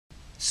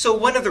So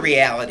one of the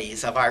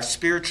realities of our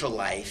spiritual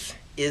life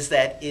is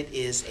that it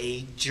is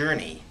a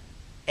journey.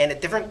 And at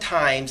different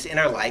times in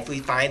our life, we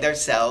find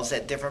ourselves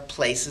at different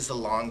places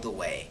along the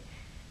way.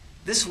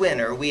 This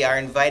winter, we are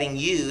inviting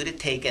you to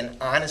take an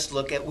honest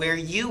look at where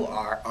you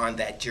are on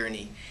that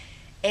journey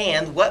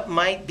and what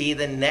might be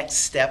the next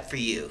step for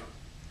you.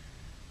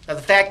 Now,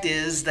 the fact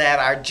is that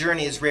our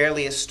journey is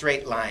rarely a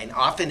straight line.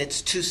 Often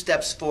it's 2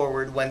 steps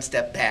forward, 1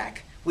 step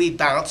back. We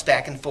bounce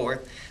back and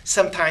forth.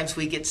 Sometimes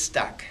we get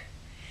stuck.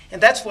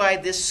 And that's why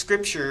this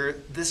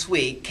scripture this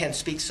week can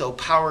speak so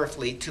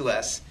powerfully to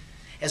us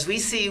as we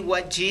see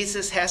what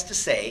Jesus has to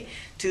say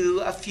to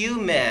a few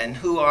men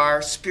who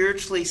are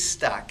spiritually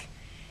stuck,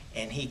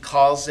 and he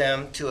calls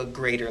them to a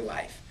greater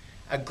life,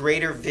 a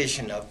greater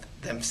vision of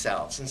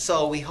themselves. And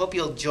so we hope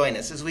you'll join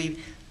us as we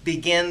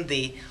begin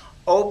the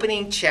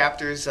opening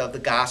chapters of the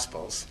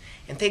Gospels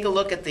and take a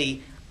look at the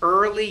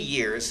early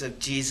years of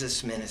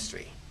Jesus'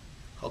 ministry.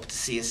 Hope to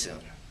see you soon.